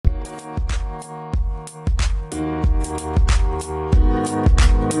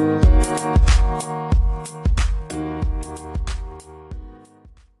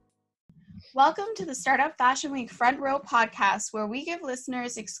Welcome to the Startup Fashion Week Front Row podcast, where we give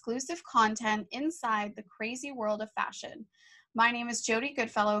listeners exclusive content inside the crazy world of fashion. My name is Jody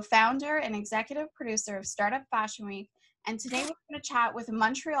Goodfellow, founder and executive producer of Startup Fashion Week, and today we're going to chat with a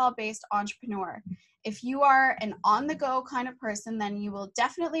Montreal-based entrepreneur. If you are an on-the-go kind of person, then you will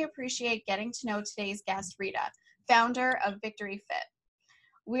definitely appreciate getting to know today's guest, Rita, founder of Victory Fit.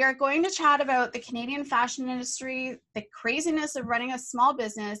 We are going to chat about the Canadian fashion industry, the craziness of running a small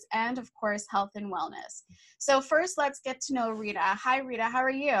business, and of course, health and wellness. So first, let's get to know Rita. Hi, Rita. How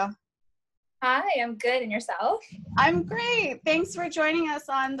are you? Hi, I'm good. And yourself? I'm great. Thanks for joining us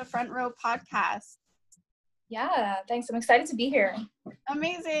on the Front Row podcast. Yeah, thanks. I'm excited to be here.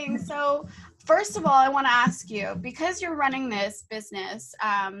 Amazing. So first of all, I want to ask you, because you're running this business,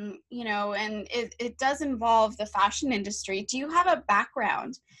 and it does involve the fashion industry, do you have a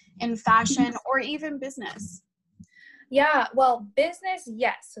background in fashion or even business? Yeah, well, business,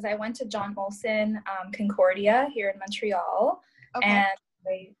 yes, because I went to John Molson Concordia here in Montreal, Okay. and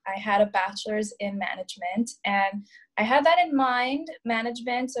I had a bachelor's in management, and I had that in mind,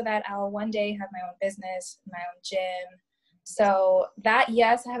 management, so that I'll one day have my own business, my own gym. So that,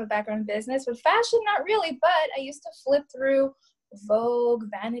 yes, I have a background in business, but fashion, not really. But I used to flip through Vogue,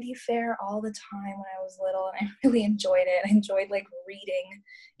 Vanity Fair all the time when I was little, and I really enjoyed it. I enjoyed reading,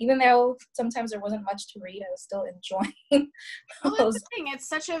 even though sometimes there wasn't much to read. I was still enjoying Well, those. that's the thing. It's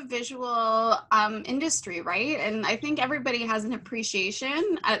such a visual industry, right? And I think everybody has an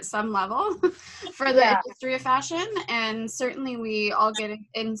appreciation at some level for the industry of fashion. And certainly we all get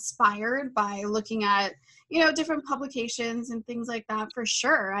inspired by looking at, different publications and things like that, for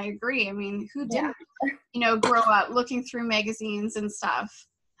sure. I agree. I mean, who didn't, grow up looking through magazines and stuff?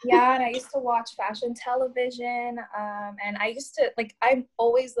 Yeah, and I used to watch fashion television, and I used to, I'm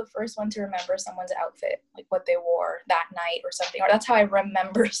always the first one to remember someone's outfit, like what they wore that night or something, or that's how I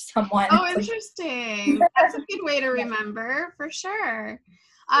remember someone. Oh, interesting. That's a good way to remember, for sure.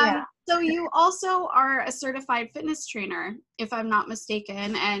 Yeah. So you also are a certified fitness trainer, if I'm not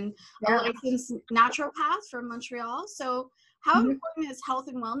mistaken, and a licensed naturopath from Montreal. So how important is health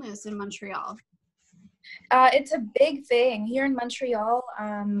and wellness in Montreal? It's a big thing here in Montreal.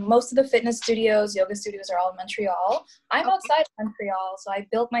 Most of the fitness studios, yoga studios are all in Montreal. I'm outside Montreal, so I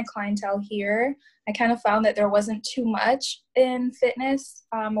built my clientele here. I kind of found that there wasn't too much in fitness,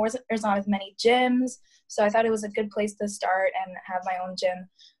 there's not as many gyms. So I thought it was a good place to start and have my own gym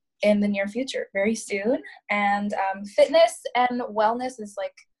in the near future, very soon. And fitness and wellness is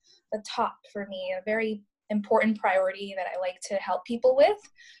like the top for me, a very important priority that I like to help people with.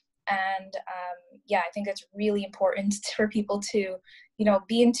 And I think it's really important for people to,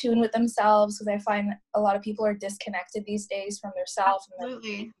 be in tune with themselves, because I find a lot of people are disconnected these days from their self.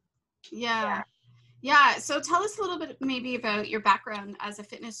 Absolutely. Yeah. So tell us a little bit maybe about your background as a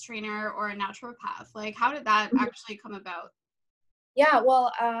fitness trainer or a naturopath. Like, how did that actually come about? Yeah,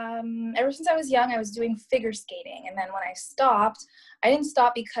 well, ever since I was young, I was doing figure skating. And then when I stopped, I didn't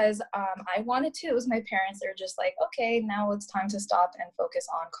stop because I wanted to. It was my parents. They were just like, okay, now it's time to stop and focus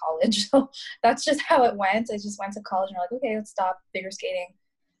on college. So that's just how it went. I just went to college and they're like, okay, let's stop figure skating.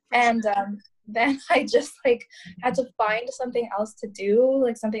 And then I just had to find something else to do,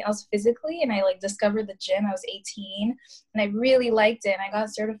 something else physically. And I discovered the gym. I was 18 and I really liked it. And I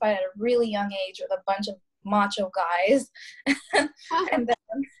got certified at a really young age with a bunch of macho guys. And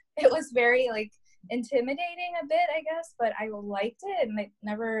then it was very intimidating a bit, I guess, but I liked it. And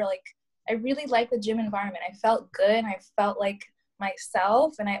I really liked the gym environment. I felt good and I felt like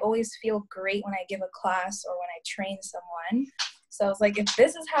myself, and I always feel great when I give a class or when I train someone. So I was like, if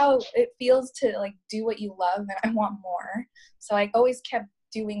this is how it feels to do what you love, then I want more. So I always kept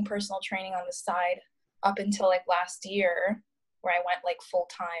doing personal training on the side up until last year, where I went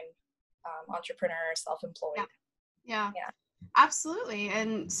full-time entrepreneur, self-employed. Yeah, absolutely.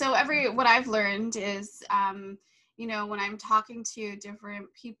 And so what I've learned is, when I'm talking to different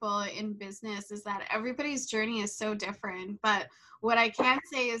people in business, is that everybody's journey is so different. But what I can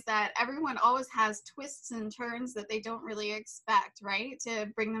say is that everyone always has twists and turns that they don't really expect, right? To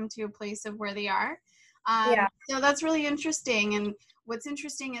bring them to a place of where they are. So that's really interesting. And what's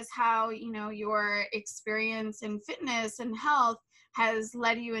interesting is how, your experience in fitness and health has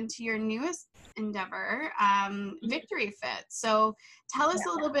led you into your newest endeavor, Victory Fit. So tell us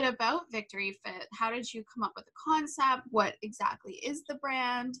a little bit about Victory Fit. How did you come up with the concept? What exactly is the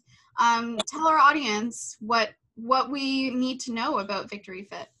brand? Tell our audience what we need to know about Victory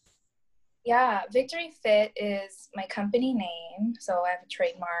Fit. Yeah, Victory Fit is my company name, so I have a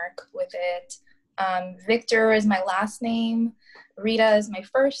trademark with it. Victor is my last name. Rita is my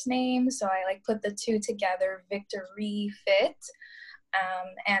first name, so I put the two together, Victory Fit.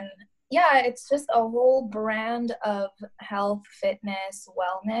 And Yeah, it's just a whole brand of health, fitness,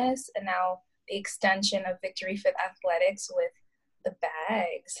 wellness, and now the extension of Victory Fit Athletics with the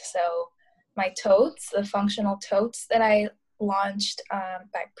bags. So my totes, the functional totes that I launched, I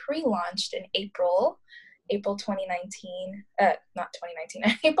pre-launched in April 2019, not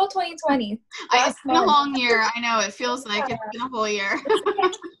 2019, April 2020. It's been a long year. I know, it feels like it's been a whole year.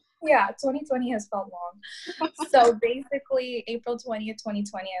 Yeah, 2020 has felt long. So basically, April 20th,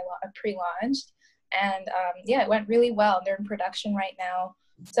 2020, I pre-launched, and yeah, it went really well. They're in production right now.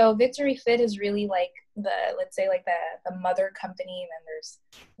 So Victory Fit is really like let's say like the mother company. And then there's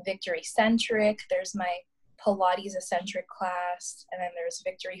Victory Centric. There's my Pilates Eccentric class, and then there's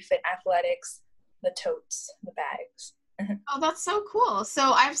Victory Fit Athletics, the totes, the bags. Oh, that's so cool.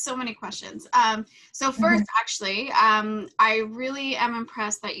 So I have so many questions. So first, actually, I really am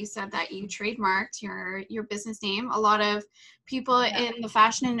impressed that you said that you trademarked your business name. A lot of people in the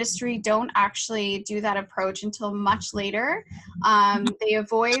fashion industry don't actually do that approach until much later. They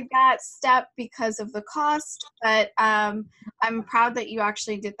avoid that step because of the cost, but I'm proud that you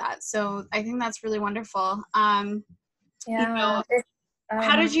actually did that. So I think that's really wonderful. You know,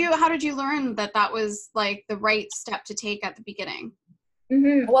 how did you learn that was like the right step to take at the beginning?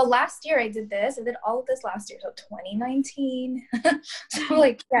 Well, last year I did this. I did all of this last year, so 2019. So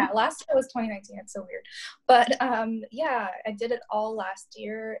like, yeah, last year was 2019. It's so weird, but yeah, I did it all last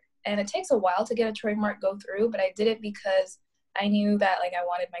year, and it takes a while to get a trademark go through. But I did it because I knew that like I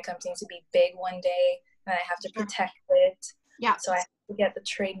wanted my company to be big one day, and I have to protect it. Yeah. So I have to get the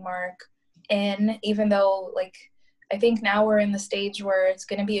trademark in, even though like I think now we're in the stage where it's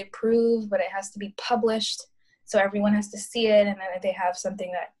going to be approved, but it has to be published. So everyone has to see it, and then they have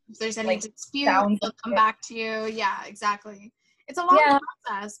something that if there's any dispute, they'll come back to you. Yeah, exactly. It's a long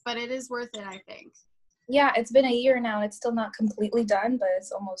process, but it is worth it, I think. Yeah, it's been a year now. It's still not completely done, but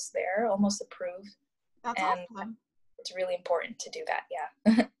it's almost there, almost approved. That's awesome. It's really important to do that.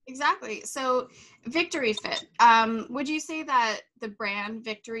 Yeah. Exactly. So Victory Fit, would you say that the brand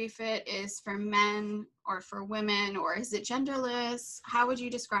Victory Fit is for men or for women, or is it genderless? How would you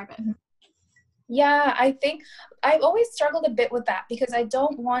describe it? Yeah, I think I've always struggled a bit with that because I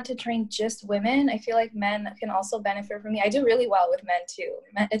don't want to train just women. I feel like men can also benefit from me. I do really well with men too.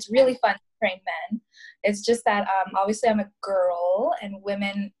 It's really fun to train men. It's just that obviously I'm a girl, and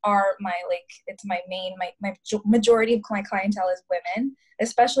women are it's my main, my majority of my clientele is women,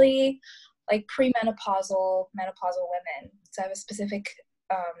 especially like premenopausal, menopausal women. So I have a specific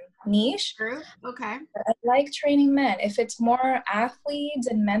niche. True. Okay. I like training men. If it's more athletes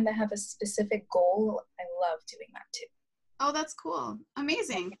and men that have a specific goal, I love doing that too. Oh, that's cool.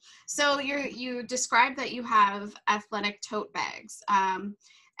 Amazing. So you described that you have athletic tote bags.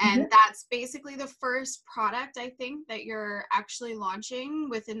 And that's basically the first product, I think, that you're actually launching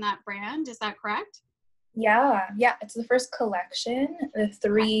within that brand. Is that correct? Yeah. It's the first collection, the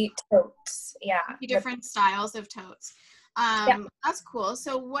 3 totes. Yeah. 3 different styles of totes. That's cool.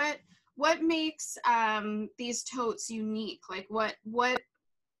 So what makes these totes unique? Like what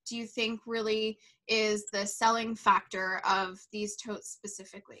do you think really is the selling factor of these totes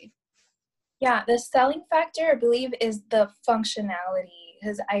specifically? Yeah, the selling factor, I believe, is the functionality,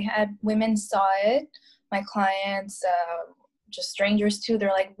 because I had women saw it, my clients, just strangers too. They're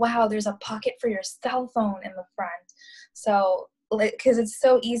like, wow, there's a pocket for your cell phone in the front. So, because it's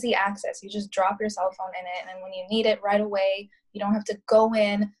so easy access, you just drop your cell phone in it, and when you need it right away, you don't have to go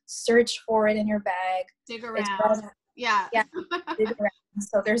in, search for it in your bag. Dig around. Yeah. Dig around.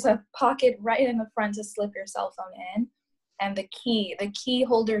 So there's a pocket right in the front to slip your cell phone in. And the key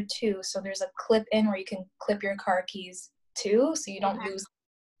holder too. So there's a clip in where you can clip your car keys too, so you don't lose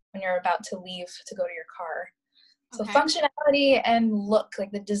when you're about to leave to go to your car. So functionality and look,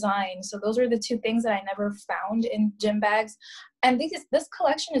 like the design. So those are the 2 things that I never found in gym bags. And this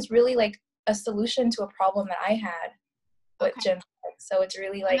collection is really like a solution to a problem that I had with gym bags. So it's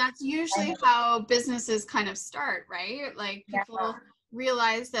really like, and that's usually how businesses kind of start, right? Like people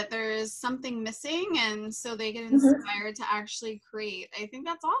realize that there's something missing, and so they get inspired to actually create. I think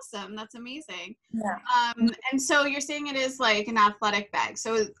that's awesome. That's amazing. And so you're saying it is like an athletic bag.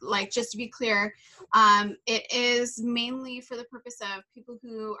 So like, just to be clear, it is mainly for the purpose of people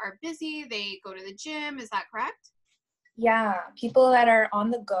who are busy, they go to the gym. Is that correct? Yeah, people that are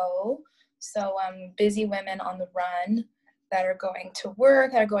on the go. So busy women on the run, that are going to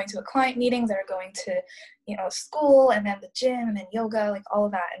work, that are going to a client meetings, that are going to, school, and then the gym, and then yoga, like all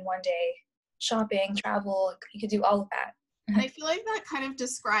of that in one day. Shopping, travel, you could do all of that. And I feel like that kind of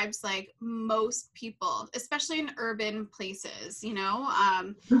describes like most people, especially in urban places, you know,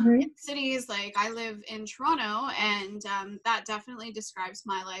 in cities, like I live in Toronto, and that definitely describes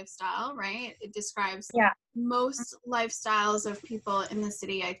my lifestyle, right? It describes Yeah. most lifestyles of people in the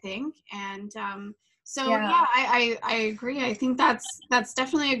city, I think. And so Yeah. yeah, I agree. I think that's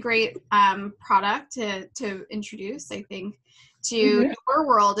definitely a great product to introduce, I think, to your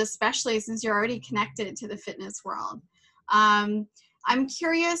world, especially since you're already connected to the fitness world. I'm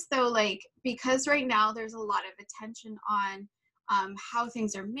curious though, like, because right now there's a lot of attention on how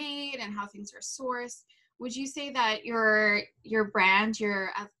things are made and how things are sourced. Would you say that your brand,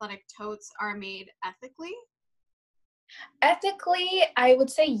 your athletic totes, are made ethically? Ethically, I would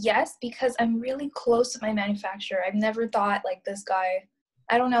say yes, because I'm really close to my manufacturer. I've never thought like this guy,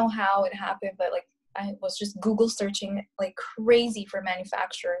 I don't know how it happened, but like I was just Google searching like crazy for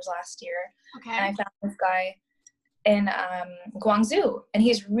manufacturers last year. Okay. And I found this guy in Guangzhou, and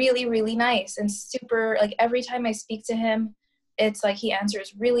he's really, really nice and super, like every time I speak to him, it's like he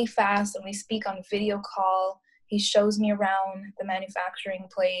answers really fast, and we speak on video call. He shows me around the manufacturing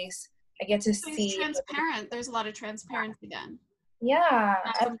place. I get to So it's see. transparent. There's a lot of transparency then. Yeah,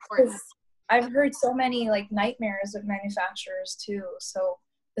 That's important. I've heard so many like nightmares with manufacturers too. So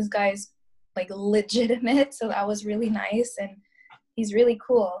this guy's like legitimate. So that was really nice, and he's really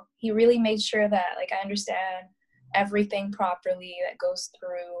cool. He really made sure that like I understand everything properly that goes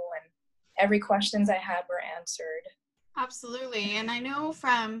through, and every questions I had were answered. Absolutely. And I know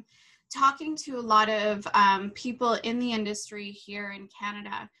from talking to a lot of people in the industry here in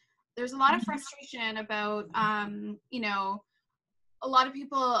Canada, there's a lot of frustration about, you know, a lot of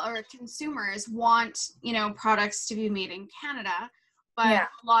people or consumers want, you know, products to be made in Canada. But Yeah.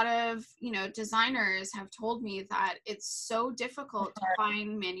 a lot of, you know, designers have told me that it's so difficult to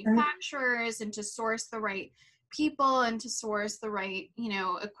find manufacturers and to source the right people and to source the right, you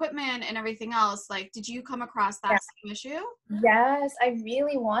know, equipment and everything else. Like, did you come across that same issue? Yes, I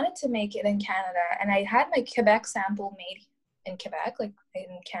really wanted to make it in Canada, and I had my Quebec sample made in Quebec, like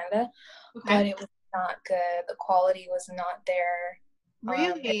in Canada, but it was not good. The quality was not there.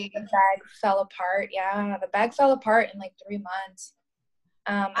 Really? The bag fell apart. Yeah, the bag fell apart in like 3 months.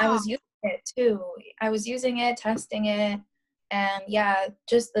 I was using it too. I was using it, testing it, and yeah,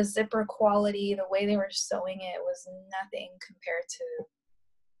 just the zipper quality, the way they were sewing it was nothing compared to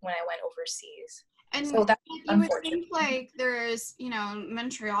when I went overseas. And so that's you would think like there's, you know,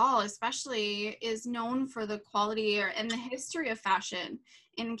 Montreal especially is known for the quality or and the history of fashion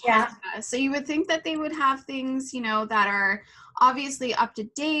in Canada. Yeah. So you would think that they would have things, you know, that are obviously up to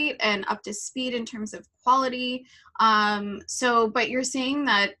date and up to speed in terms of quality. So, but you're saying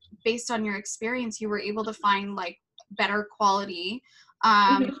that based on your experience, you were able to find like better quality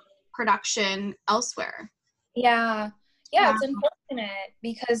production elsewhere. Yeah. Yeah, it's unfortunate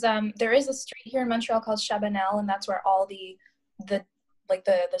because there is a street here in Montreal called Chabanel, and that's where all the like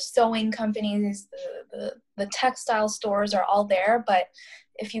the sewing companies, the textile stores are all there. But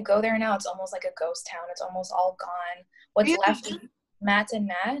if you go there now, it's almost like a ghost town. It's almost all gone. What's left is Matt and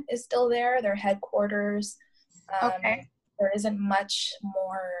Matt is still there, their headquarters. There isn't much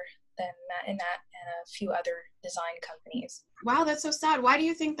more than Matt and Matt and a few other design companies. Wow, that's so sad. Why do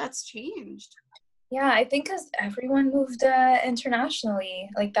you think that's changed? Yeah, I think because everyone moved internationally.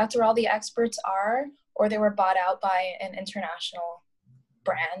 Like that's where all the experts are, or they were bought out by an international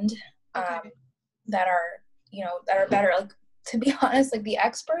brand that are, you know, that are better. Like to be honest, like the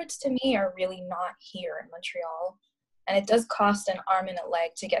experts to me are really not here in Montreal, and it does cost an arm and a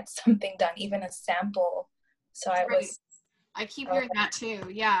leg to get something done, even a sample. So I keep hearing that too.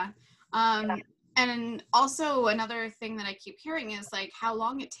 Yeah. And also another thing that I keep hearing is like how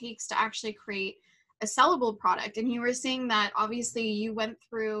long it takes to actually create a sellable product. And you were saying that obviously you went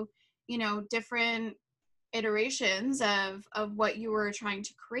through, you know, different iterations of what you were trying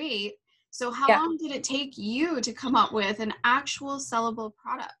to create. So how long did it take you to come up with an actual sellable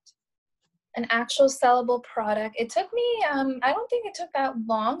product? An actual sellable product. It took me, I don't think it took that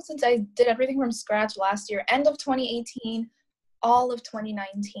long since I did everything from scratch last year, end of 2018, all of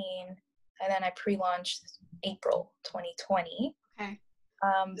 2019, and then I pre-launched April 2020. Okay.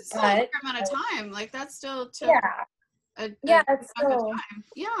 But still a fair amount of time. Like that still took it's still time.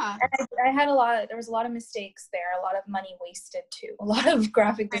 Yeah. And I had there was a lot of mistakes there, a lot of money wasted too. A lot of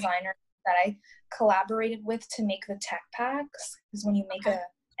graphic designers that I collaborated with to make the tech packs. Because when you make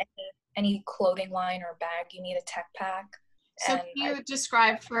any clothing line or bag, you need a tech pack. So can you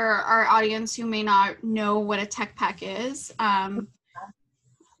describe for our audience who may not know what a tech pack is?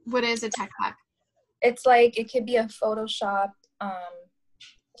 What is a tech pack? It's like, it could be a Photoshop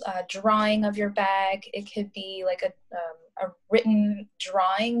drawing of your bag. It could be like a written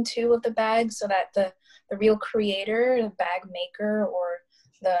drawing too of the bag, so that the real creator, the bag maker, or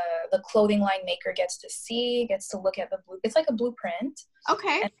the clothing line maker gets to look at it's like a blueprint.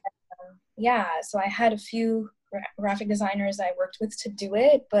 Okay. And yeah, so I had a few graphic designers I worked with to do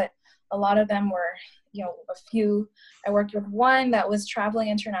it, but a lot of them were, I worked with one that was traveling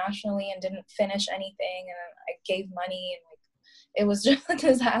internationally and didn't finish anything, and I gave money, and it was just a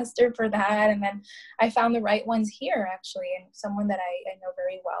disaster for that. And then I found the right ones here, actually, and someone that I know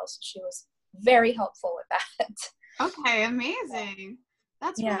very well, so she was very helpful with that. Okay, amazing.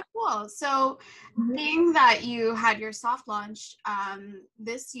 That's Yeah. really cool. So being that you had your soft launch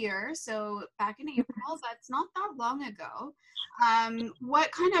this year, so back in April, that's not that long ago.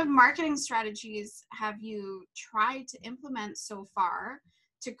 What kind of marketing strategies have you tried to implement so far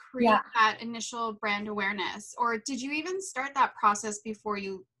to create that initial brand awareness? Or did you even start that process before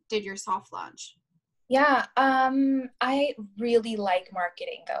you did your soft launch? Yeah, I really like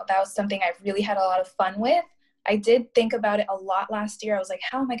marketing, though. That was something I really had a lot of fun with. I did think about it a lot last year. I was like,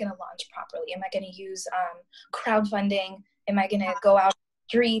 how am I going to launch properly? Am I going to use crowdfunding? Am I going to go out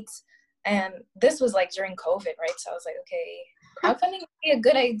streets? And this was like during COVID, right? So I was like, okay, crowdfunding would be a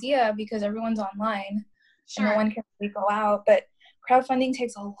good idea because everyone's online and no one can really go out. But crowdfunding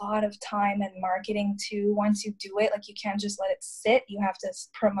takes a lot of time and marketing too. Once you do it, like, you can't just let it sit. You have to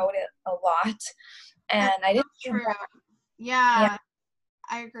promote it a lot. And I didn't do that. Yeah.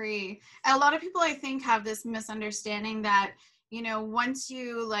 I agree. A lot of people, I think, have this misunderstanding that, once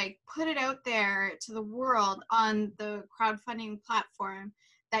you like put it out there to the world on the crowdfunding platform,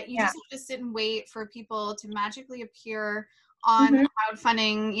 that you just have to sit and wait for people to magically appear on the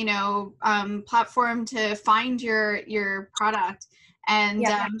crowdfunding, platform to find your product and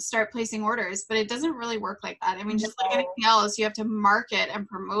start placing orders. But it doesn't really work like that. I mean, just like anything else, you have to market and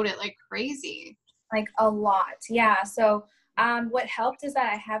promote it like crazy. Like a lot. Yeah. So what helped is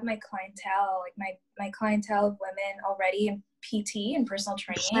that I have my clientele, like my clientele of women already in PT and personal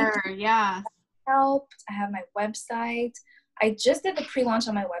training. Sure, yeah. Helped. I have my website. I just did the pre-launch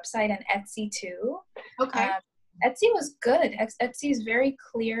on my website and Etsy too. Okay. Etsy was good. Etsy is very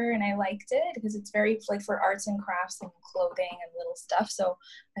clear, and I liked it because it's very like for arts and crafts and clothing and little stuff. So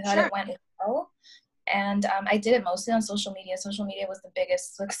I thought it went well. And I did it mostly on social media. Social media was the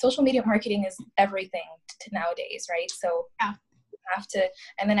biggest. Like, social media marketing is everything to nowadays, right? So you have to.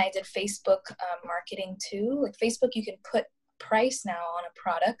 And then I did Facebook marketing too. Like, Facebook, you can put price now on a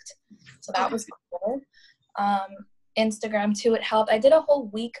product, so that was cool. Instagram too, it helped. I did a whole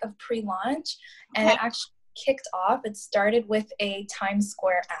week of pre-launch, and it actually kicked off. It started with a Times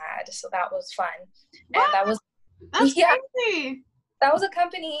Square ad, so that was fun. What? And that was crazy. That was a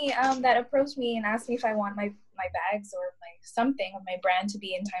company that approached me and asked me if I want my bags or something of my brand to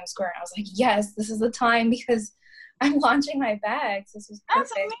be in Times Square. And I was like, yes, this is the time because I'm launching my bags. This was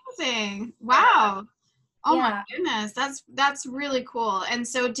perfect. That's amazing. Wow. Oh my goodness. That's really cool. And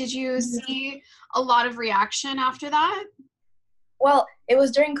so did you see a lot of reaction after that? Well, it was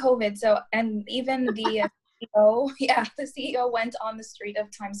during COVID. So, and even the CEO, the CEO went on the street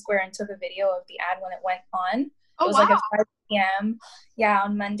of Times Square and took a video of the ad when it went on. It was like at 5 p.m.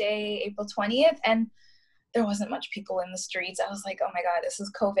 on Monday, April 20th. And there wasn't much people in the streets. I was like, oh my God, this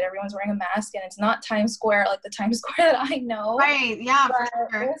is COVID. Everyone's wearing a mask, and it's not Times Square, like the Times Square that I know. Right, yeah, but for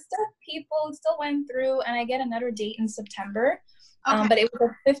sure. There was still people, it still went through, and I get another date in September. But it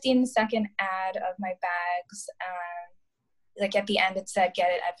was a 15-second ad of my bags. Like at the end, it said, get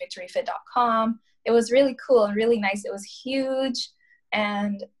it at victoryfit.com. It was really cool and really nice. It was huge.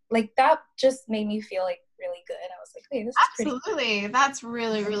 And like, that just made me feel like really good. I was like, hey, this is absolutely cool. That's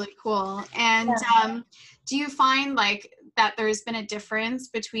really, really cool. And do you find like that there's been a difference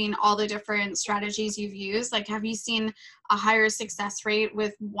between all the different strategies you've used? Like, have you seen a higher success rate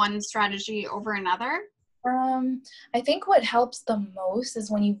with one strategy over another? I think what helps the most is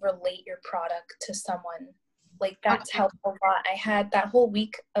when you relate your product to someone. Like, that's helped a lot. I had that whole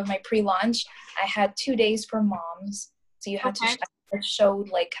week of my pre-launch, I had 2 days for moms. So you had to showed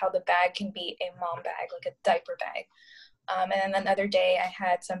like how the bag can be a mom bag, like a diaper bag. And then another day I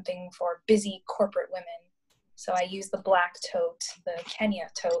had something for busy corporate women. So I used the black tote, the Kenya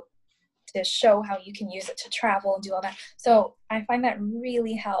tote, to show how you can use it to travel and do all that. So I find that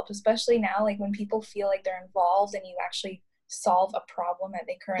really helps, especially now, like when people feel like they're involved and you actually solve a problem that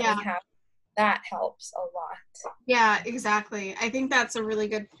they currently have. That helps a lot. Yeah, exactly. I think that's a really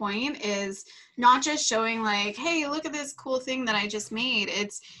good point, is not just showing like, hey, look at this cool thing that I just made.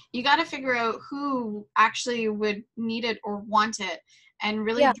 It's, you got to figure out who actually would need it or want it, and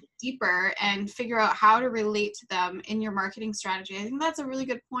really dig deeper and figure out how to relate to them in your marketing strategy. I think that's a really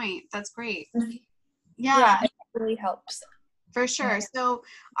good point. That's great. Yeah. Yeah, it really helps. For sure. Yeah. So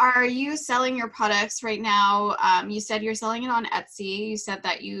are you selling your products right now? You said you're selling it on Etsy. You said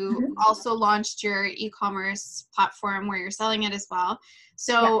that you Mhm. also launched your e-commerce platform where you're selling it as well. Yeah.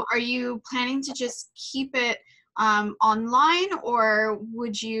 So are you planning to just keep it online, or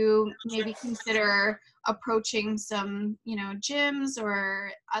would you maybe consider approaching some, gyms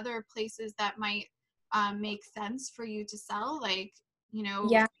or other places that might make sense for you to sell, like,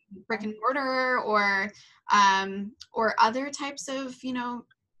 Yeah. brick and mortar, or other types of,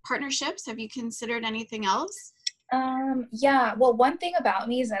 partnerships? Have you considered anything else? Yeah, well, one thing about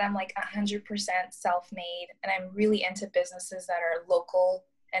me is that I'm like 100% self-made, and I'm really into businesses that are local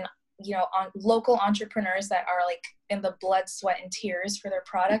and, on local entrepreneurs that are like in the blood, sweat, and tears for their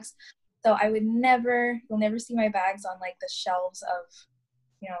products. So you'll never see my bags on like the shelves of,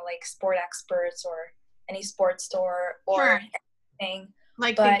 like Sport Experts or any sports store Sure. or anything.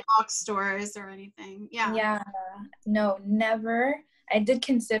 Like big But box stores or anything. Yeah. yeah, no, never. I did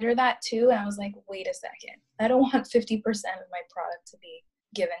consider that too, and I was like, wait a second. I don't want 50% of my product to be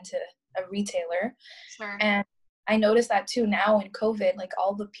given to a retailer. Sure. And I noticed that too now in COVID, like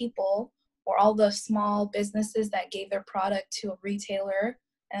all the people or all the small businesses that gave their product to a retailer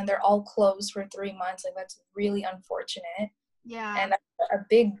and they're all closed for 3 months. Like that's really unfortunate. Yeah, And that's a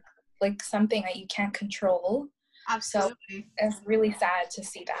big, like something that you can't control. So absolutely. it's really sad to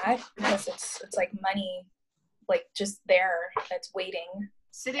see that because it's like money like just there that's waiting.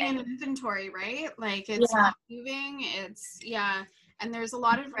 Sitting in And inventory, right? Like it's yeah, not moving. Yeah. And there's a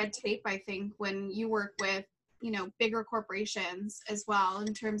lot of red tape, I think, when you work with, bigger corporations as well,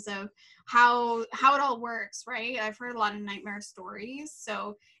 in terms of how it all works, right? I've heard a lot of nightmare stories.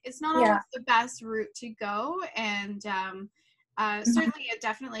 So it's not yeah, always the best route to go. And certainly it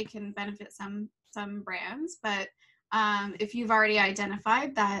definitely can benefit some brands, but if you've already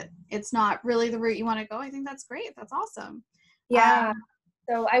identified that it's not really the route you want to go, I think that's great. That's awesome. yeah.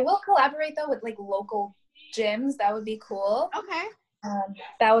 So I will collaborate though with like local gyms. That would be cool. Okay.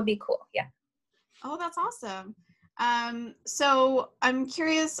 That would be cool. Yeah. Oh, that's awesome. So I'm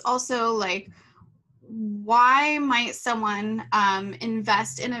curious also, like, why might someone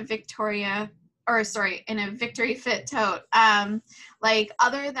invest in a in a Victory Fit tote? Like,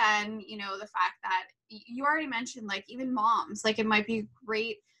 other than, the fact that you already mentioned, like, even moms, like, it might be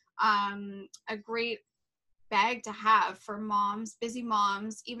a great bag to have for moms, busy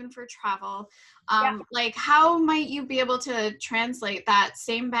moms, even for travel. Yeah. Like, how might you be able to translate that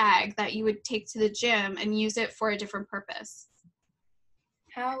same bag that you would take to the gym and use it for a different purpose?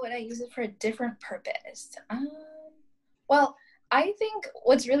 How would I use it for a different purpose? Well, I think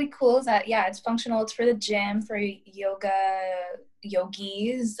what's really cool is that yeah, it's functional. It's for the gym, for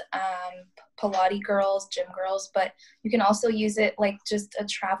yogis, Pilates girls, gym girls, but you can also use it like just a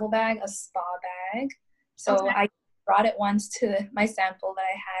travel bag, a spa bag. So Okay. I brought it once to my sample that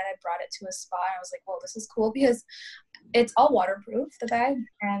I had. I brought it to a spa, and I was like, "Whoa, this is cool," because it's all waterproof, the bag,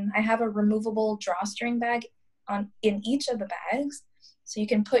 and I have a removable drawstring bag in each of the bags, so you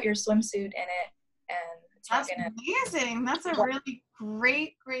can put your swimsuit in it, and it's not That's gonna. amazing. That's a really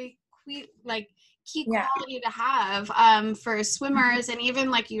great, like, key Yeah, quality to have for swimmers, and even,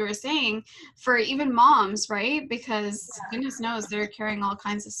 like you were saying, for even moms, right? Because goodness knows they're carrying all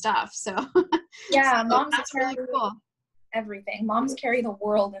kinds of stuff. So, yeah. so Moms that's carry really cool. everything. Moms carry the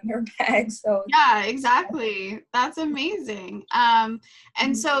world in their bags. So Yeah, exactly. That's amazing. And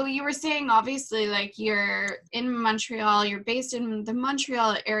so you were saying, obviously, like, you're in Montreal, you're based in the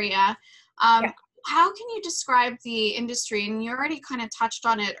Montreal area. yeah, Um, how can you describe the industry? And you already kind of touched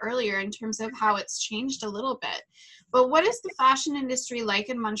on it earlier in terms of how it's changed a little bit. But what is the fashion industry like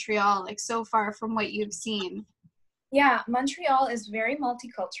in Montreal, like, so far from what you've seen? yeah. Montreal is very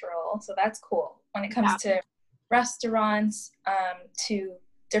multicultural, so that's cool when it comes Yeah, to restaurants, to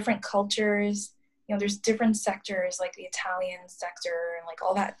different cultures. There's different sectors like the Italian sector and like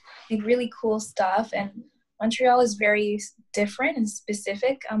all that, like really cool stuff. And Montreal is very different and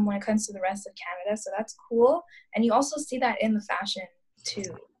specific when it comes to the rest of Canada, so that's cool. And you also see that in the fashion too.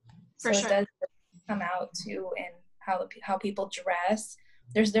 for So it sure. does come out too in how people dress.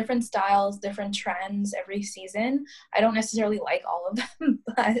 There's different styles, different trends every season. I don't necessarily like all of them,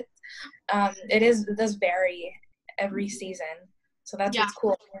 but it does vary every season. So that's Yeah, what's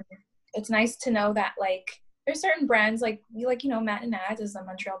cool. It's nice to know that like there's certain brands like Matt and Nads is a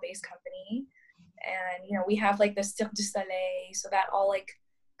Montreal based company, and we have like the Cirque du Soleil, so that all like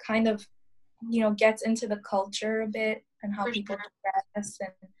kind of gets into the culture a bit and how for people sure. dress,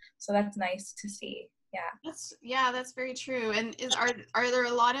 and so that's nice to see. Yeah. That's very true. And are there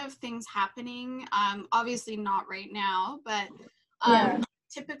a lot of things happening? Obviously not right now, but Yeah.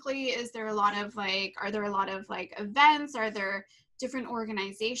 typically, is there a lot of like, are there a lot of like events? Are there different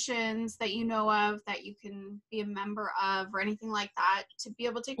organizations that you know of that you can be a member of or anything like that to be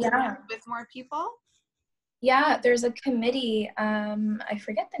able to connect with more people? Yeah, there's a committee. I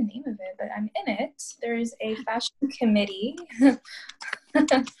forget the name of it, but I'm in it. There's a fashion committee.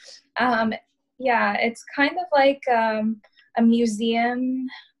 Yeah, it's kind of like a museum,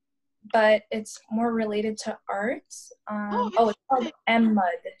 but it's more related to art. It's called MMUD.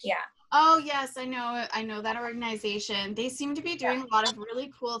 Yeah. Oh yes, I know that organization. They seem to be doing a lot of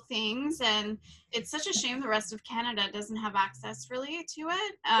really cool things, and it's such a shame the rest of Canada doesn't have access really to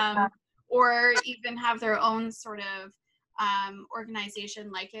it, or even have their own sort of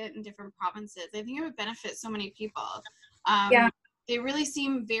organization like it in different provinces. I think it would benefit so many people. They really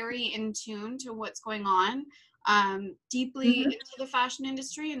seem very in tune to what's going on, deeply into the fashion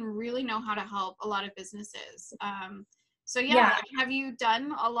industry, and really know how to help a lot of businesses. So have you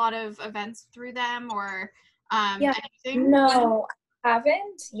done a lot of events through them or anything? No, I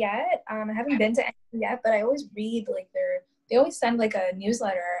haven't yet. I haven't been to any yet, but I always read like they always send like a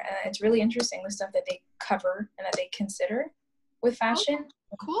newsletter, and it's really interesting the stuff that they cover and that they consider with fashion.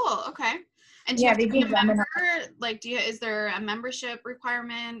 Oh, cool. Okay. And do you have to be a member? Like, is there a membership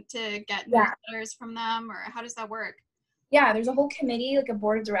requirement to get newsletters from them, or how does that work? Yeah, there's a whole committee, like a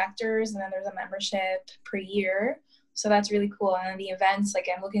board of directors, and then there's a membership per year. So that's really cool. And the events, like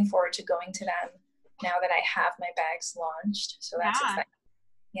I'm looking forward to going to them now that I have my bags launched. So that's exciting.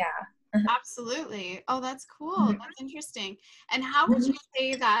 Yeah. Absolutely. Oh, that's cool. That's interesting. And how would you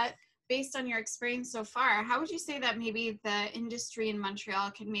say that, based on your experience so far, how would you say that maybe the industry in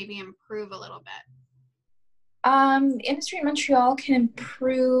Montreal can maybe improve a little bit? The industry in Montreal can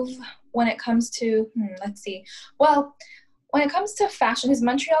improve when it comes to, let's see. Well, when it comes to fashion, because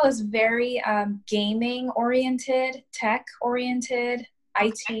Montreal is very gaming oriented, tech oriented,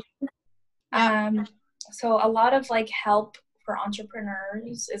 IT. So a lot of like help for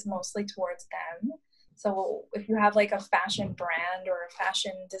entrepreneurs is mostly towards them. So if you have like a fashion brand or a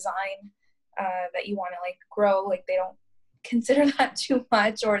fashion design that you want to like grow, like they don't consider that too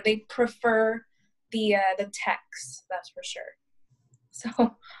much, or they prefer the techs, that's for sure.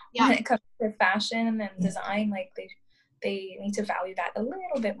 So when it comes to fashion and design, like they need to value that a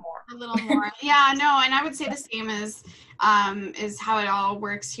little bit more. A little more. Yeah, no, and I would say the same is how it all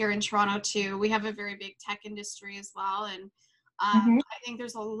works here in Toronto too. We have a very big tech industry as well, and I think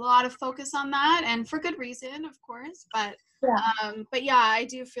there's a lot of focus on that, and for good reason, of course. But I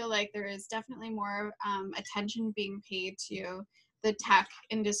do feel like there is definitely more attention being paid to the tech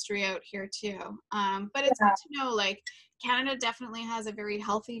industry out here too. But it's good to know, like, Canada definitely has a very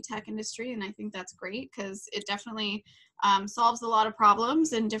healthy tech industry, and I think that's great because it definitely solves a lot of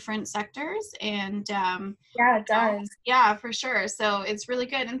problems in different sectors. And it does. Yeah, for sure. So it's really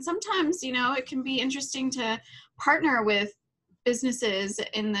good. And sometimes, it can be interesting to partner with businesses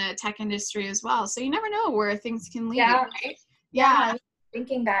in the tech industry as well. So you never know where things can lead. Right? I was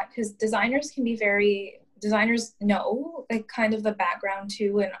thinking that because designers know like kind of the background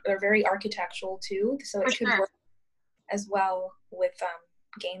too, and they're very architectural too. So it could work as well with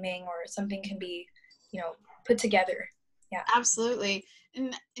gaming, or something can be, put together. Yeah, absolutely.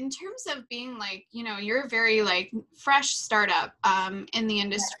 And in terms of being like, you're a very like fresh startup in the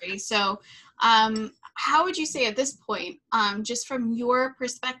industry. So how would you say at this point, just from your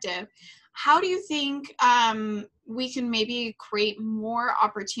perspective, how do you think we can maybe create more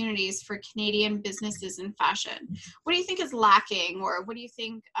opportunities for Canadian businesses in fashion? What do you think is lacking, or what do you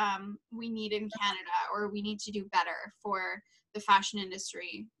think we need in Canada, or we need to do better for the fashion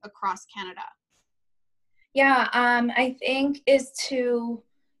industry across Canada? Yeah, I think is to,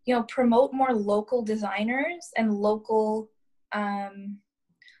 promote more local designers and local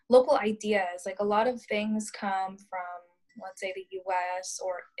ideas. Like a lot of things come from, let's say, the US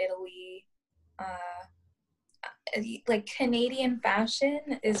or Italy. Like Canadian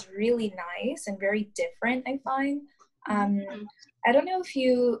fashion is really nice and very different, I find. I don't know if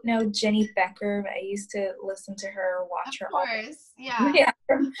you know Jenny Becker, but I used to listen to her, watch her. Of course, yeah.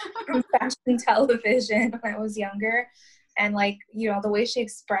 From fashion television when I was younger. And like, the way she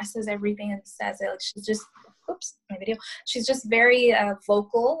expresses everything and says it, like she's just, my video. She's just very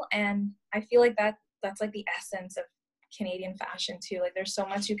vocal, and I feel like that's like the essence of Canadian fashion too. Like there's so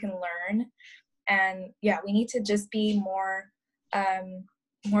much you can learn, and we need to just be more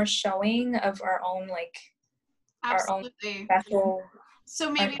showing of our own, like, absolutely, our own special. So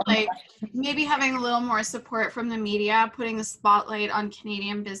maybe having a little more support from the media, putting a spotlight on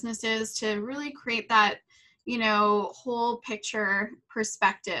Canadian businesses to really create that, whole picture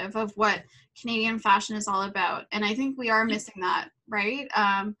perspective of what Canadian fashion is all about. And I think we are missing that, right?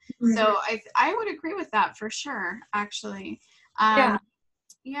 So I would agree with that for sure, actually. Yeah.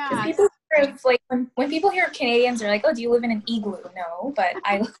 Because Yeah. people like when people hear Canadians, they're like, "Oh, do you live in an igloo?" No, but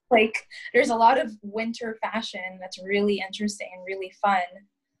I like there's a lot of winter fashion that's really interesting and really fun.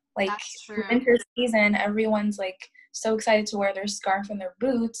 Like That's true. winter season, everyone's like so excited to wear their scarf and their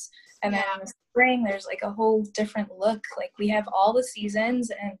boots, and then in the spring, there's like a whole different look. Like we have all the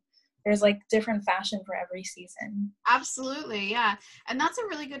seasons, and there's like different fashion for every season. Absolutely, yeah. And that's a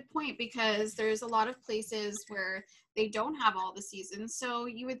really good point, because there's a lot of places where they don't have all the seasons. So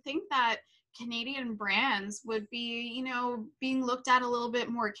you would think that Canadian brands would be, being looked at a little bit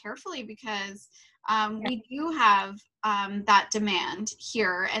more carefully, because we do have that demand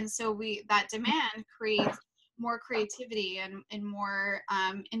here. And so that demand creates more creativity and more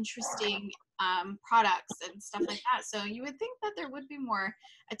interesting products and stuff like that. So you would think that there would be more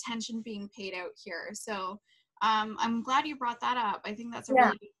attention being paid out here. So I'm glad you brought that up. I think that's a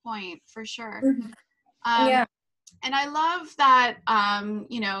really good point, for sure. Yeah. And I love that,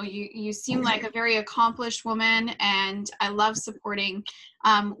 you seem like a very accomplished woman, and I love supporting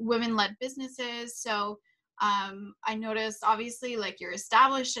women-led businesses. So I noticed, obviously, like, you're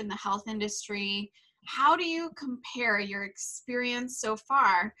established in the health industry. How do you compare your experience so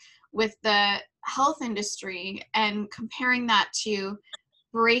far with the health industry and comparing that to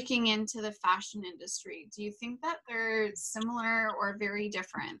breaking into the fashion industry? Do you think that they're similar or very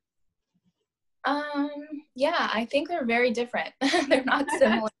different? Yeah, I think they're very different. They're not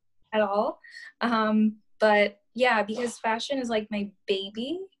similar at all. But yeah, because fashion is like my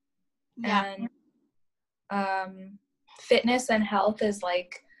baby, Yeah. and fitness and health is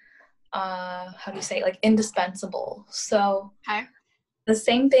like how do you say, like indispensable. So Okay. the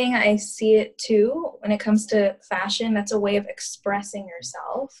same thing, I see it too when it comes to fashion. That's a way of expressing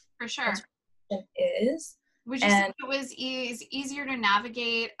yourself. For sure. That's what it is. Would you say it was easier to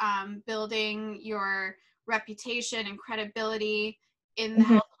navigate building your reputation and credibility in the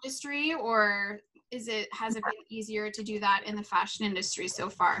health industry, or has it been easier to do that in the fashion industry so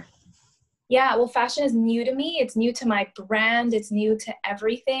far? Yeah, well, fashion is new to me. It's new to my brand. It's new to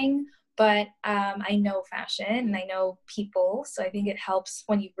everything. But I know fashion and I know people. So I think it helps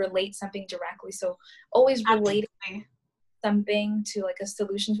when you relate something directly. So always relate something to like a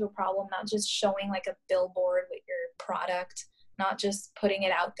solution to a problem, not just showing like a billboard with your product, not just putting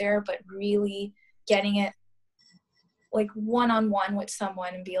it out there, but really getting it like one-on-one with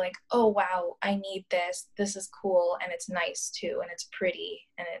someone and be like, oh wow, I need this is cool, and it's nice too, and it's pretty,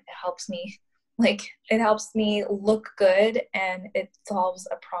 and it helps me look good, and it solves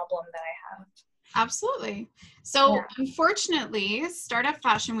a problem that I have. Absolutely. So unfortunately, Startup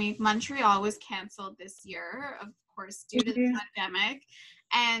Fashion Week Montreal was canceled this year, of course, due to the pandemic.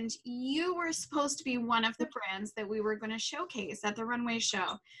 And you were supposed to be one of the brands that we were going to showcase at the runway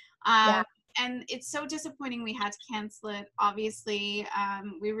show. And it's so disappointing we had to cancel it. Obviously,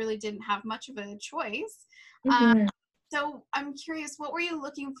 we really didn't have much of a choice. So I'm curious, what were you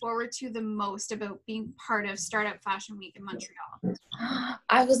looking forward to the most about being part of Startup Fashion Week in Montreal?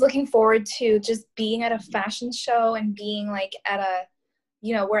 I was looking forward to just being at a fashion show and being like at a,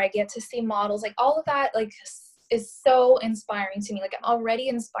 where I get to see models, like all of that, like is so inspiring to me. Like I'm already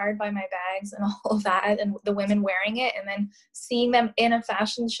inspired by my bags and all of that and the women wearing it, and then seeing them in a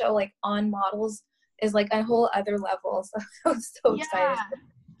fashion show like on models is like a whole other level. So I was so excited.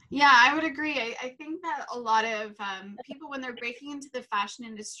 Yeah, I would agree. I think that a lot of people, when they're breaking into the fashion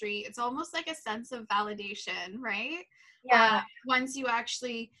industry, it's almost like a sense of validation, right? Yeah. Once you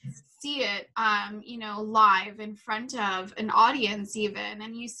actually see it, live in front of an audience even,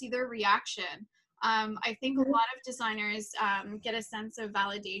 and you see their reaction. I think a lot of designers get a sense of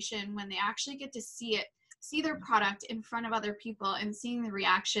validation when they actually get to see their product in front of other people and seeing the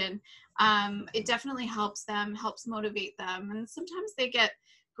reaction. It definitely helps motivate them. And sometimes they get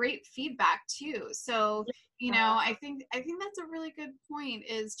great feedback too. So, I think that's a really good point,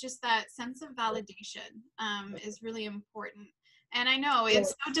 is just that sense of validation is really important. And I know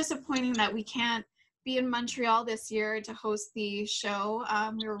it's so disappointing that we can't be in Montreal this year to host the show.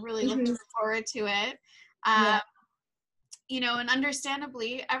 We were really looking forward to it. And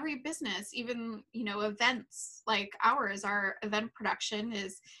understandably, every business, even, events like ours, our event production,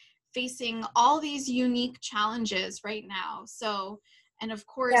 is facing all these unique challenges right now. So, and of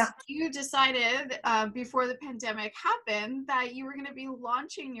course, you decided before the pandemic happened that you were going to be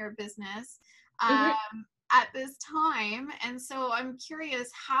launching your business at this time. And so I'm curious,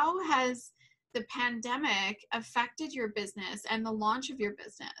 how has the pandemic affected your business and the launch of your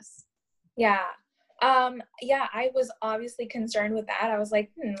business? Yeah. Yeah, I was obviously concerned with that. I was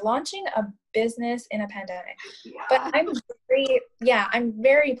like, launching a business in a pandemic. But Yeah. I'm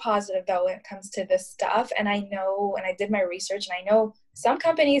very positive though when it comes to this stuff. And I know, and I did my research, and I know some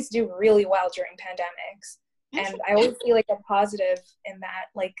companies do really well during pandemics. And I always see like a positive in that,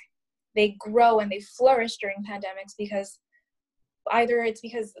 like they grow and they flourish during pandemics because either it's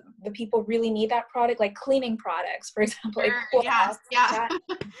because the people really need that product, like cleaning products, for example, like Sure. Yes. Yeah. that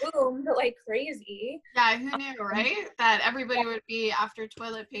boomed like crazy. Yeah, who knew, right? That everybody would be after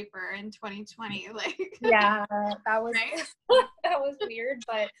toilet paper in 2020, like, Yeah, that was right? that was weird,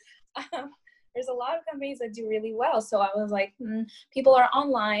 but there's a lot of companies that do really well. So I was like, people are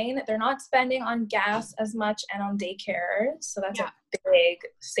online, they're not spending on gas as much and on daycare, so that's Yeah, a big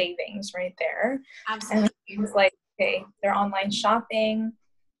savings right there. And absolutely. it was like, okay, they're online shopping,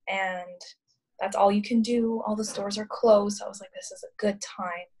 and that's all you can do. All the stores are closed, so I was like, this is a good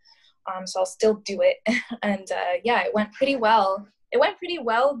time. So I'll still do it. And yeah, it went pretty well. It went pretty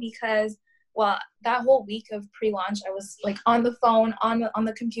well because, well, that whole week of pre-launch, I was like on the phone, on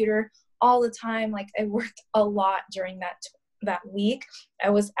the computer all the time. Like I worked a lot during that week. I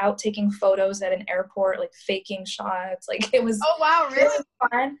was out taking photos at an airport, like faking shots. Like it was Oh, wow, really?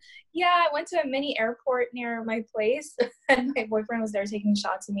 fun. Yeah, I went to a mini airport near my place, and my boyfriend was there taking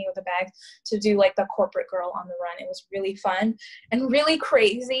shots of me with a bag to do like the corporate girl on the run. It was really fun and really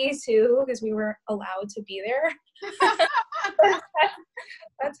crazy too, because we were allowed to be there.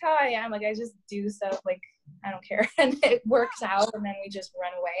 That's how I am. Like I just do stuff, like I don't care, and it works out, and then we just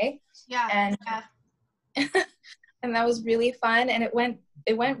run away. Yeah, And yeah. and that was really fun, and it went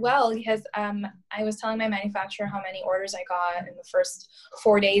well because I was telling my manufacturer how many orders I got in the first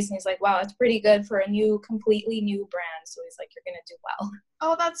 4 days, and he's like, wow, it's pretty good for a completely new brand. So he's like, you're gonna do well.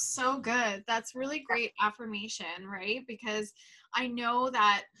 Oh, that's so good. That's really great affirmation, right? Because I know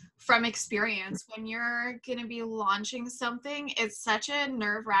that from experience, when you're going to be launching something, it's such a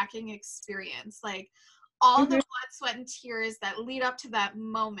nerve-wracking experience. Like all the Mhm. blood, sweat, and tears that lead up to that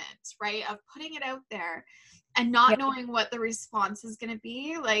moment, right? Of putting it out there and not Yeah, knowing what the response is going to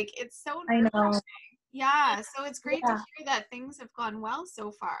be. Like it's so I know. nerve-wracking. Yeah. So it's great to Yeah. hear that things have gone well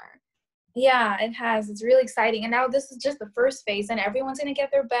so far. Yeah, it has. It's really exciting. And now this is just the first phase, and everyone's going to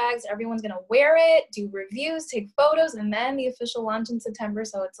get their bags. Everyone's going to wear it, do reviews, take photos, and then the official launch in September.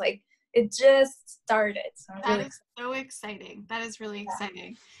 So it's like, it just started. So I'm That really is so exciting. That is really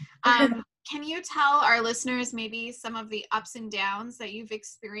exciting. excited. Can you tell our listeners maybe some of the ups and downs that you've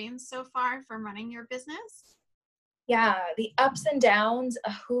experienced so far from running your business? Yeah, the ups and downs,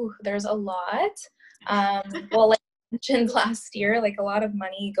 there's a lot. Well, like I mentioned last year, like a lot of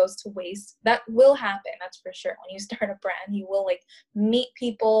money goes to waste. That will happen, that's for sure. When you start a brand, you will like meet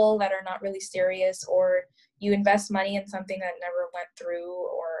people that are not really serious, or you invest money in something that never went through,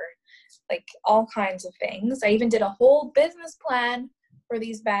 or like all kinds of things. I even did a whole business plan for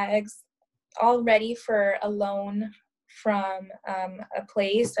these bags, all ready for a loan from a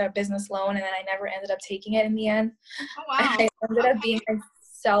place, a business loan, and then I never ended up taking it in the end. Oh, wow. I ended up being Okay. like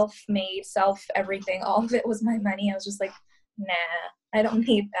self-made, self everything. All of it was my money. I was just like, nah, I don't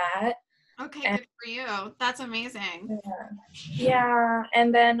need that. Okay, And good for you. That's amazing. yeah,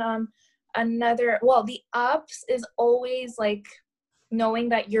 and then the ups is always like knowing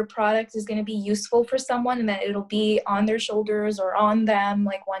that your product is going to be useful for someone, and that it'll be on their shoulders or on them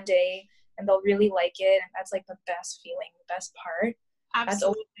like one day, and they'll really like it. And that's like the best feeling, the best part. That's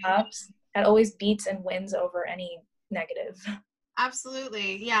always Absolutely. ups. That always beats and wins over any negative.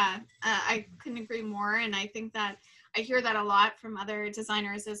 Absolutely. Yeah. I couldn't agree more. And I think that I hear that a lot from other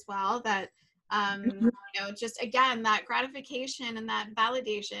designers as well, that, just again, that gratification and that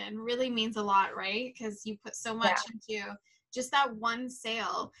validation really means a lot, right? Because you put so Yeah. much into just that one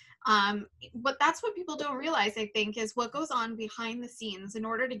sale. But that's what people don't realize, I think, is what goes on behind the scenes in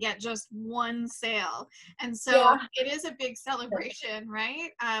order to get just one sale. And so Yeah. it is a big celebration,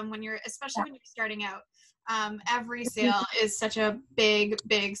 right? Especially when you're starting out, every sale is such a big,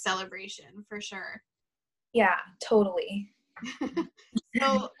 big celebration for sure. Yeah, totally.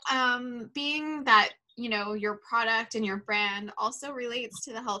 So, being that, your product and your brand also relates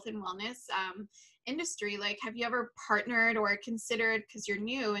to the health and wellness industry, like, have you ever partnered or considered, because you're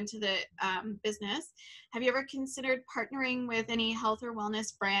new into the business, have you ever considered partnering with any health or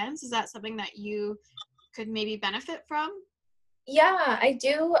wellness brands? Is that something that you could maybe benefit from? Yeah, I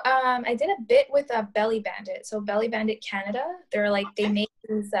do. I did a bit with a Belly Bandit. So Belly Bandit Canada, they Okay. make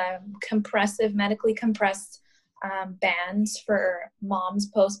these medically compressed bands for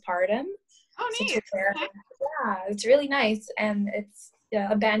moms postpartum. Oh, So to neat. wear, Okay. yeah, it's really nice, and it's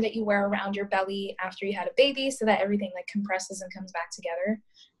a band that you wear around your belly after you had a baby, so that everything like compresses and comes back together.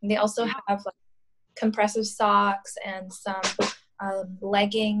 And they also have like compressive socks and some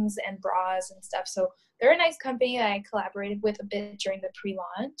leggings and bras and stuff. So they're a nice company that I collaborated with a bit during the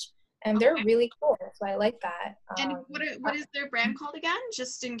pre-launch, and they're Okay. really cool. So I like that. And what is their brand called again?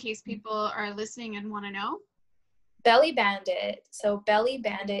 Just in case people are listening and want to know. Belly Bandit. So Belly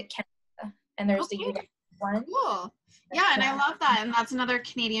Bandit Canada, and there's the US Okay. one. Cool. Yeah, and I Yeah. love that. And that's another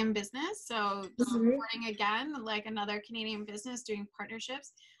Canadian business. So Mhm. supporting again, like another Canadian business doing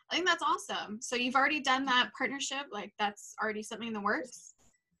partnerships. I think that's awesome. So you've already done that partnership, like that's already something in the works.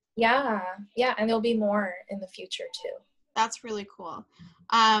 Yeah, yeah, and there'll be more in the future too. That's really cool.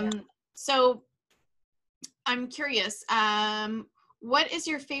 Yeah. So I'm curious, what is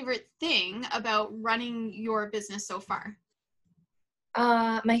your favorite thing about running your business so far?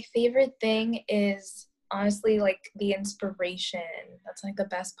 My favorite thing is honestly like the inspiration. That's like the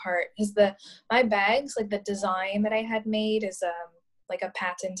best part. Because my bags, like the design that I had made is like a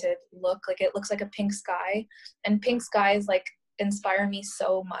patented look. Like it looks like a pink sky. And pink skies like inspire me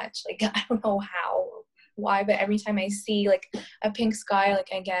so much. Like I don't know why, but every time I see like a pink sky, like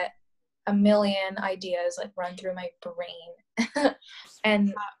I get a million ideas like run through my brain.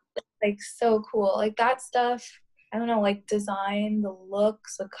 And like so cool. Like that stuff, I don't know, like design, the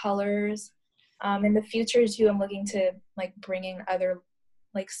looks, the colors. In the future too, I'm looking to like bring in other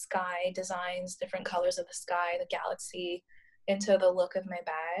like sky designs, different colors of the sky, the galaxy into the look of my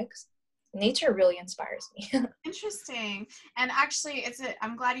bags. Nature really inspires me. Interesting. And actually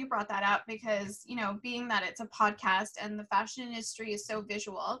I'm glad you brought that up because, being that it's a podcast and the fashion industry is so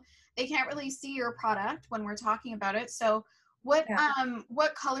visual, they can't really see your product when we're talking about it. So Yeah.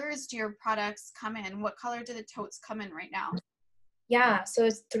 what colors do your products come in? What color do the totes come in right now? Yeah, so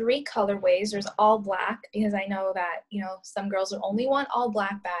it's 3 colorways. There's all black because I know that, some girls would only want all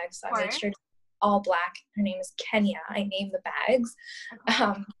black bags. So I made sure all black. Her name is Kenya. I named the bags.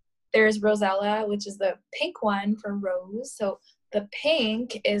 Okay. There's Rosella, which is the pink one for Rose. So the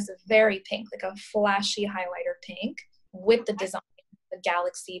pink is very pink, like a flashy highlighter pink with the design, the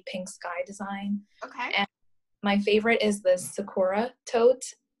galaxy pink sky design. Okay. And my favorite is the Sakura tote,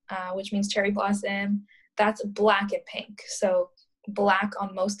 which means cherry blossom. That's black and pink. So black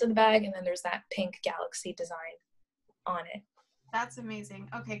on most of the bag, and then there's that pink galaxy design on it. That's amazing.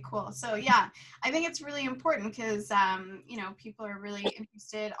 Okay, cool. So yeah, I think it's really important because people are really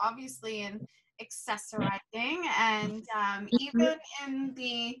interested, obviously, in accessorizing and even in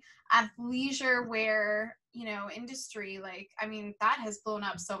the athleisure wear, industry. Like, I mean, that has blown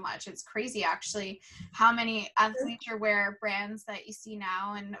up so much. It's crazy, actually, how many athleisure wear brands that you see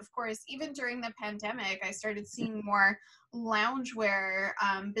now. And of course, even during the pandemic, I started seeing more loungewear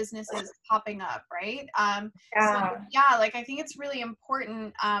businesses popping up, right? So yeah, like I think it's really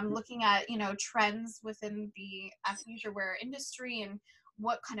important looking at trends within the athleisure wear industry and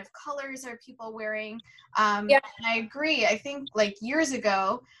what kind of colors are people wearing. Yeah. And I agree. I think like years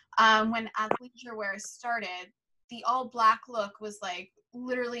ago when athleisure wear started, the all black look was like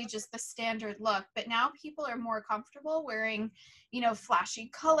literally just the standard look, but now people are more comfortable wearing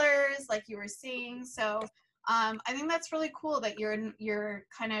flashy colors like you were saying. So I think that's really cool that you're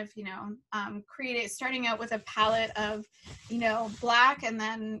kind of starting out with a palette of black and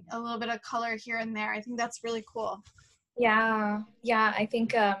then a little bit of color here and there. I think that's really cool. Yeah, I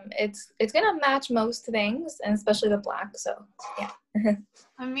think it's gonna match most things, and especially the black. So yeah.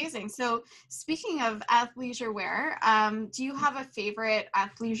 Amazing. So speaking of athleisure wear, do you have a favorite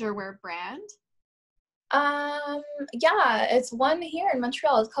athleisure wear brand? Yeah, it's one here in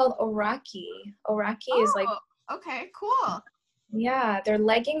Montreal. It's called Oraki. Oraki is like, Oh, okay, cool. yeah, they're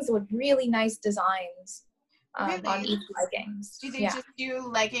leggings with really nice designs on Really? each leggings. Do they Yeah. just do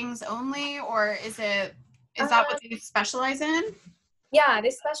leggings only, or is that Uh, what they specialize in? yeah, they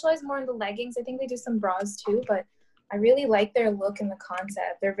specialize more in the leggings. I think they do some bras too, but I really like their look and the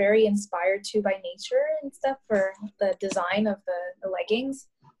concept. They're very inspired too by nature and stuff for the design of the leggings.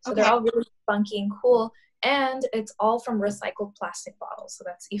 So Okay. they're all really funky and cool. And it's all from recycled plastic bottles. So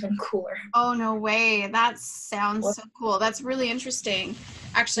that's even cooler. Oh, no way. That sounds so cool. That's really interesting.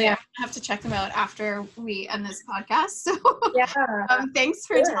 Actually, Yeah. I have to check them out after we end this podcast. So Yeah. thanks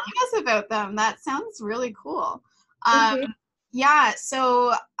for Sure. telling us about them. That sounds really cool. Um, Mm-hmm. yeah,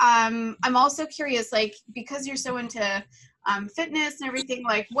 so I'm also curious, like, because you're so into fitness and everything,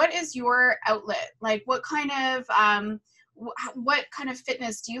 like, what is your outlet? Like, what kind of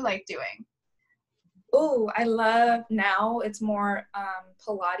fitness do you like doing? Oh, I love now it's more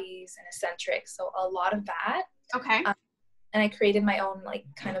Pilates and eccentric. So a lot of that. Okay. And I created my own like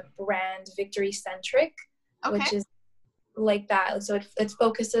kind of brand, Victory Centric, Okay. which is like that. So it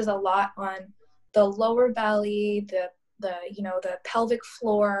focuses a lot on the lower belly, the the pelvic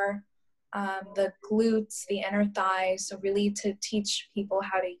floor, the glutes, the inner thighs. So really to teach people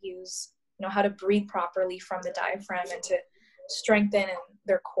how to use, how to breathe properly from the diaphragm and to strengthen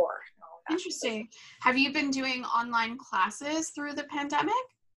their core. Interesting. Have you been doing online classes through the pandemic?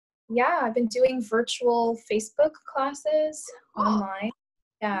 Yeah, I've been doing virtual Facebook classes online.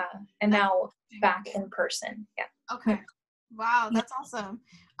 Yeah, and now back in person. Yeah. Okay. Wow, that's awesome.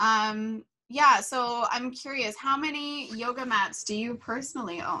 Yeah, so I'm curious, how many yoga mats do you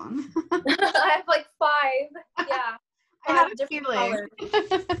personally own? I have like 5. Yeah. I had a feeling.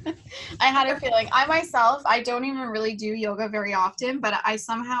 I had a feeling. I myself, I don't even really do yoga very often, but I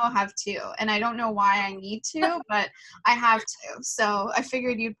somehow have 2. And I don't know why I need to, but I have 2. So I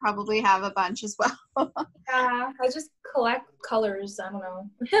figured you'd probably have a bunch as well. Yeah, I just collect colors. I don't know.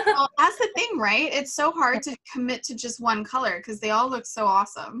 Well, that's the thing, right? It's so hard to commit to just one color because they all look so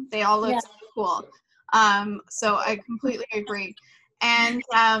awesome. They all look so cool. So I completely agree. And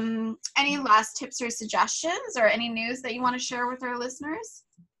any last tips or suggestions or any news that you want to share with our listeners?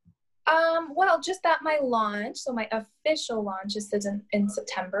 Well, just that my launch, so my official launch is in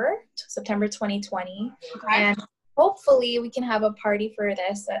September 2020. Okay. And hopefully we can have a party for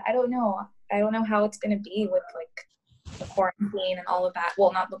this. I don't know. I don't know how it's going to be with like the quarantine and all of that.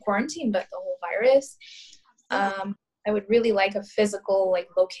 Well, not the quarantine, but the whole virus. I would really like a physical like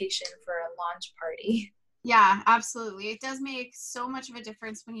location for a launch party. Yeah, absolutely. It does make so much of a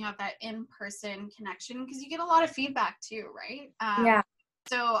difference when you have that in-person connection because you get a lot of feedback too, right? Yeah.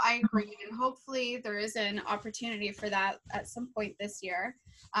 So I agree. And hopefully there is an opportunity for that at some point this year.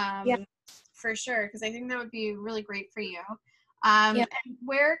 For sure, because I think that would be really great for you. And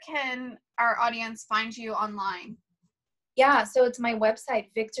where can our audience find you online? Yeah, so it's my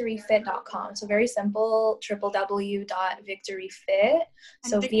website, victoryfit.com. So very simple, www.victoryfit.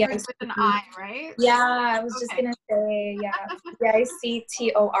 So Victory with an I, right? Yeah, I was just going to say,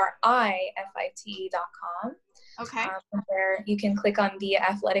 VICTORIFIT.com. Okay. Where you can click on the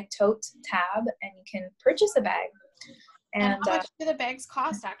athletic tote tab and you can purchase a bag. And how much do the bags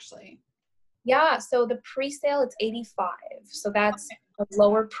cost actually? Yeah, so the pre-sale it's $85. So that's a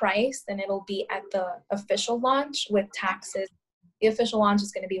lower price than it'll be at the official launch with taxes. The official launch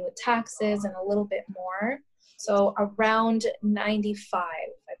is going to be with taxes and a little bit more. So around $95, I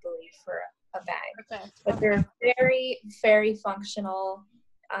believe, for a bag. But they're very, very functional.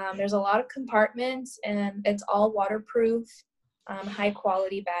 There's a lot of compartments and it's all waterproof, high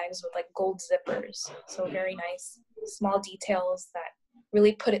quality bags with like gold zippers. So very nice, small details that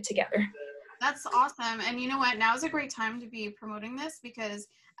really put it together. That's awesome. And you know what? Now is a great time to be promoting this because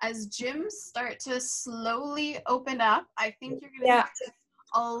as gyms start to slowly open up, I think you're going to see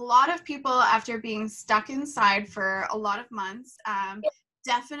a lot of people after being stuck inside for a lot of months,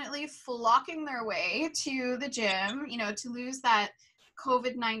 definitely flocking their way to the gym, to lose that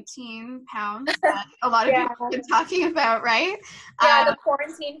COVID-19 pounds that a lot of people have been talking about, right? The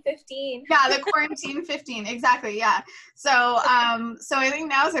quarantine 15. Yeah, the quarantine 15, exactly, yeah. So so I think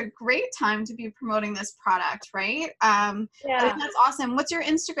now is a great time to be promoting this product, right? I think that's awesome. What's your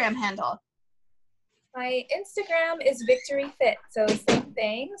Instagram handle? My Instagram is VictoryFit, so same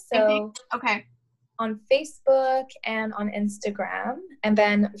thing. So on Facebook and on Instagram, and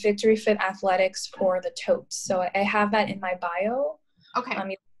then VictoryFit Athletics for the totes. So I have that in my bio.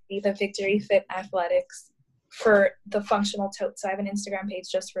 You see the VictoryFit Athletics for the functional totes. So I have an Instagram page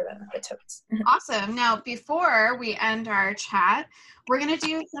just for the totes. Awesome. Now, before we end our chat, we're going to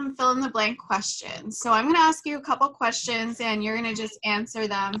do some fill in the blank questions. So I'm going to ask you a couple questions and you're going to just answer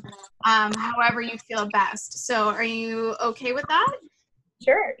them however you feel best. So are you okay with that?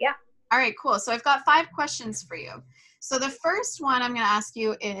 Sure. Yeah. All right, cool. So I've got 5 questions for you. So the first one I'm going to ask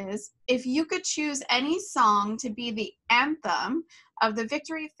you is, if you could choose any song to be the anthem of the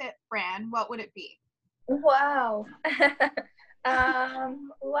Victory Fit brand, what would it be? Wow.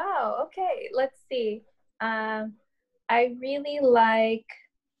 Wow. Okay. Let's see. I really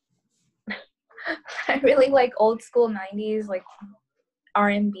like old school 90s, like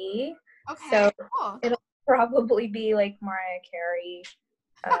R&B. Okay. So cool. It'll probably be like Mariah Carey.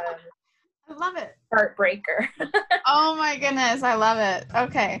 I love it. Heartbreaker. Oh my goodness, I love it.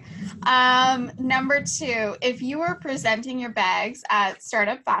 Okay. Number 2, if you were presenting your bags at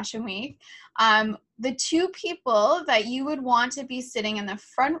Startup Fashion Week, the 2 people that you would want to be sitting in the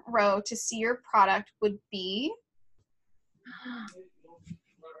front row to see your product would be?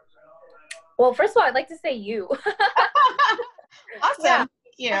 Well, first of all, I'd like to say you. Awesome.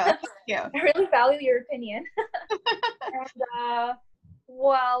 Yeah. Thank you. I really value your opinion. And,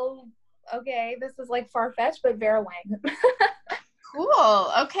 well, okay, this is like far-fetched, but Vera Wang.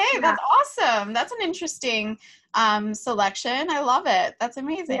 Cool. Okay, Yeah. that's awesome. That's an interesting selection. I love it. That's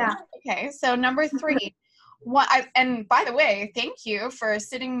amazing. Yeah. Okay, so number 3. And by the way, thank you for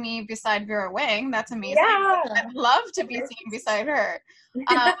sitting me beside Vera Wang. That's amazing. Yeah. I'd love to be sitting beside her.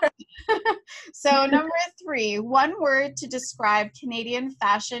 Um, so number 3, one word to describe Canadian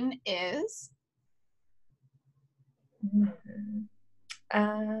fashion is?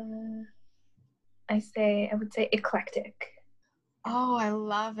 I would say eclectic. Oh, I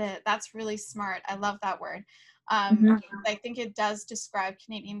love it. That's really smart. I love that word. Mhm. I think it does describe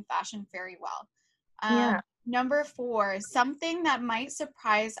Canadian fashion very well. Yeah. Number 4, something that might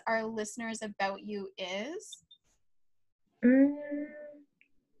surprise our listeners about you is? Mm,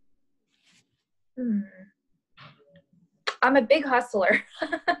 hmm. I'm a big hustler.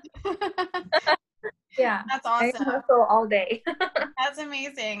 Yeah. That's I awesome. hustle all day. That's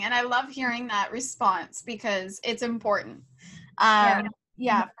amazing. And I love hearing that response because it's important. Yeah.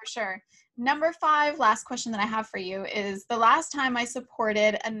 Yeah, for sure. Number 5, last question that I have for you is the last time I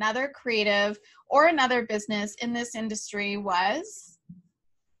supported another creative or another business in this industry was?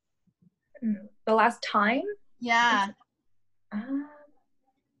 The last time? Yeah. Uh,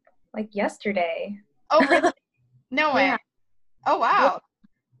 like yesterday. Oh, really? No way. Yeah. Oh, Yeah. wow.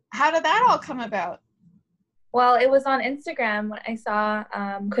 How did that all come about? Well, it was on Instagram when I saw,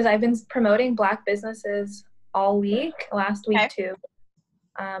 because I've been promoting Black businesses all week, last week Okay, too,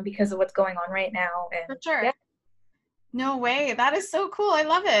 because of what's going on right now. for And sure. yeah. No way. That is so cool. I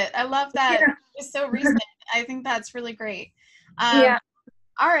love it. I love that Yeah. it's so recent. I think that's really great. Um, Yeah.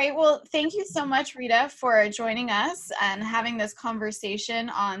 all right. Well, thank you so much, Rita, for joining us and having this conversation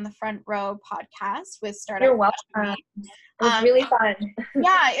on the Front Row podcast with Startup You're Fashion welcome. Week. It was Um, really fun.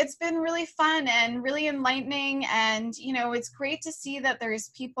 yeah, it's been really fun and really enlightening. And, it's great to see that there's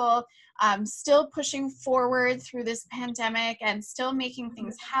people still pushing forward through this pandemic and still making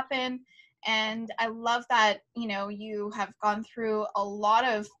things happen. And I love that, you have gone through a lot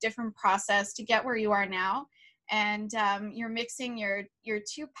of different process to get where you are now. And you're mixing your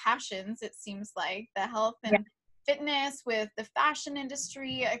two passions, it seems like, the health Yeah. and fitness with the fashion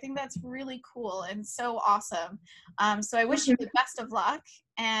industry. I think that's really cool and so awesome. So I wish you the best of luck.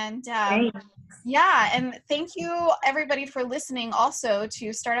 And Thanks. yeah, and thank you everybody for listening also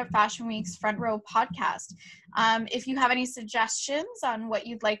to Startup Fashion Week's Front Row podcast. If you have any suggestions on what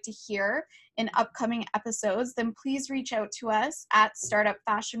you'd like to hear in upcoming episodes, then please reach out to us at Startup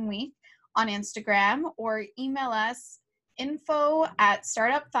Fashion Week on Instagram or email us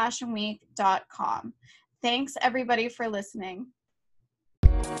info@startupfashionweek.com. Thanks everybody for listening.